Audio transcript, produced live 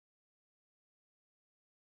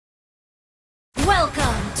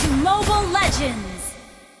Welcome to Mobile Legends!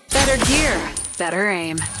 Better gear, better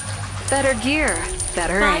aim. Better gear,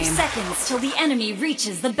 better aim. 5 seconds till the enemy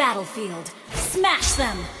reaches the battlefield. Smash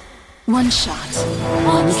them! One shot,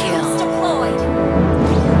 one kill. Deployed!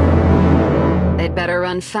 They'd better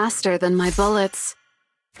run faster than my bullets.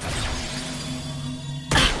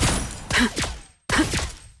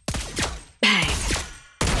 Bang.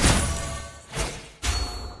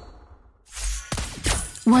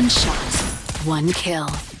 One shot, one kill.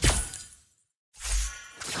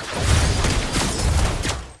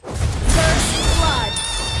 First blood!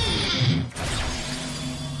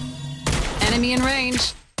 Enemy in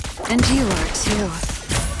range. And you are too.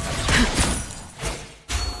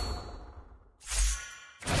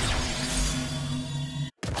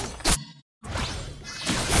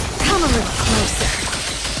 Come a little closer.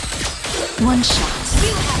 One shot.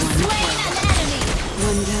 You have One slain kill. an enemy!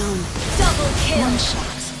 One down. Double kill! One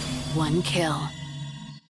shot. One kill.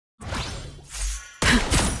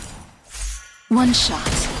 One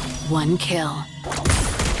shot. One kill.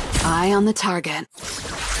 Eye on the target.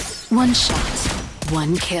 One shot.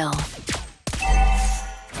 One kill.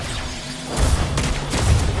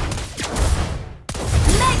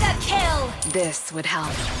 Mega kill! This would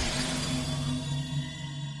help.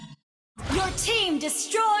 Your team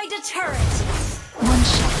destroyed a turret! One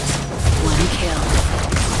shot. One kill.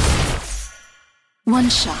 One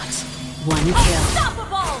shot. One kill.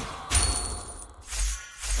 Unstoppable!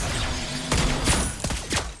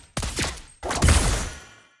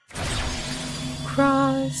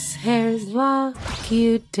 Crosshairs lock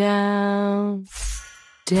you down.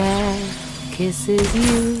 Death kisses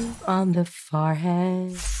you on the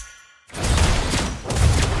forehead.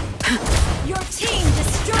 Your team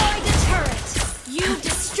destroyed a turret! You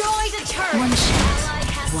destroyed a turret! One shot. Ally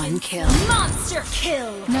has One been kill. Monster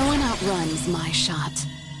kill! No one outruns my shot.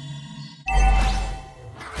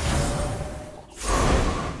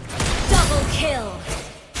 Double kill!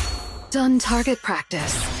 Done target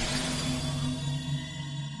practice.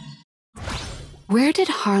 Where did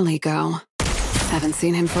Harley go? Haven't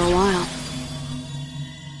seen him for a while.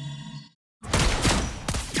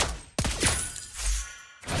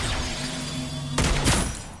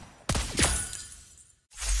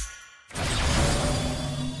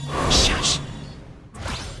 Shush.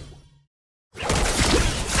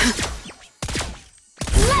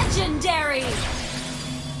 Legendary!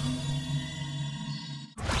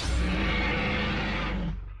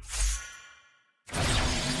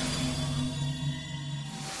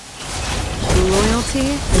 Loyalty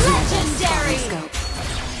is my best Legendary! scope.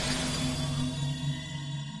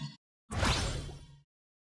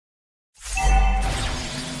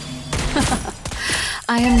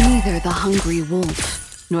 I am neither the hungry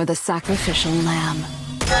wolf nor the sacrificial lamb.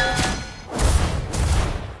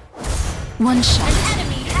 One shot, An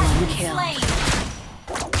enemy has one been kill. slain!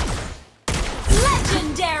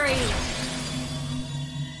 Legendary!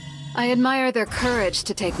 I admire their courage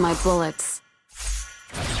to take my bullets.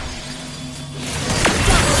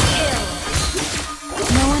 Double kill!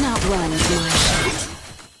 No one outruns my shot.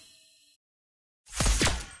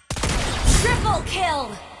 Triple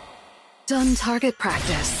kill! Done target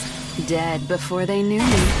practice. Dead before they knew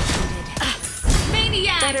me.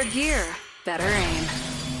 Maniac! Better gear, better aim.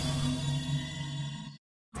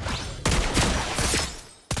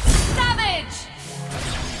 Savage!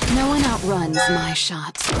 No one outruns my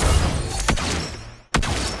shot.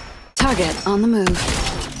 Target on the move.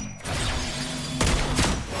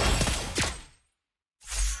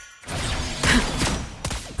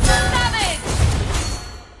 Savage!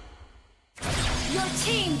 Your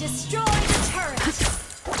team destroyed a turret!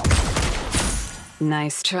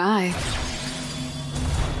 Nice try.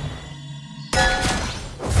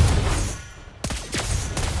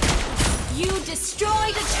 You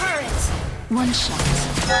destroyed a turret! One shot,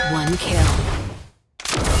 one kill.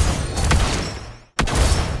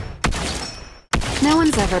 No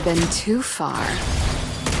one's ever been too far.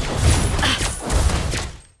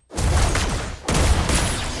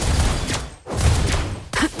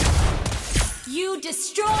 You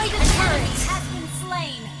destroyed a turret! Has been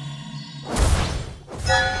slain!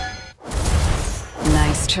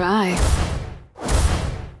 Nice try.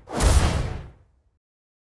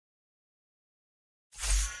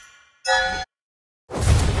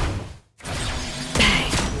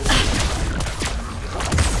 Bang.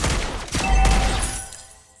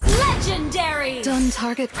 Legendary! Done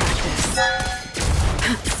target practice.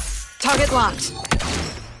 Target locked.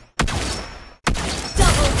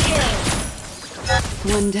 Double kill!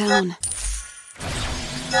 One down.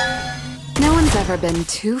 No one's ever been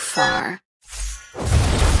too far.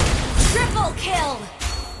 Triple kill!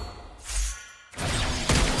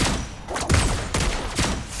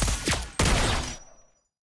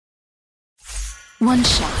 One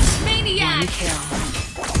shot. Maniac! One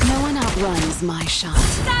kill. No one outruns my shot.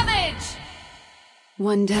 Savage!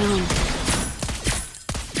 One down.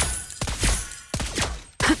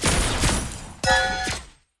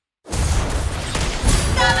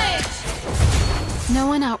 Savage! No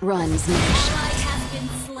one outruns my shot. Ally has been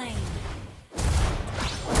slain.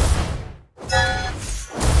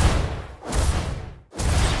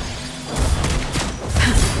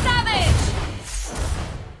 Savage!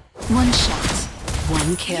 One shot.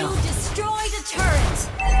 One kill. You destroyed a turret.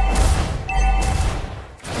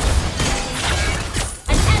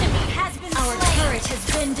 An enemy has been slain. Our turret has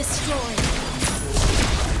been destroyed.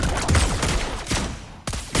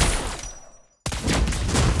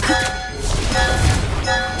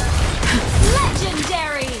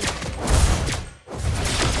 Legendary!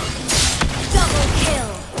 Double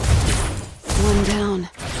kill! One down.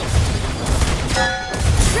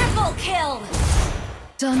 Triple kill!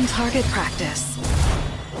 Done target practice.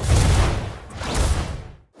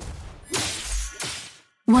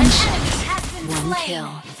 One An shot. enemy has been One slain.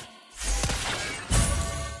 kill.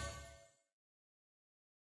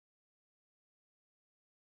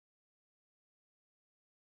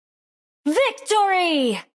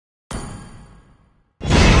 Victory!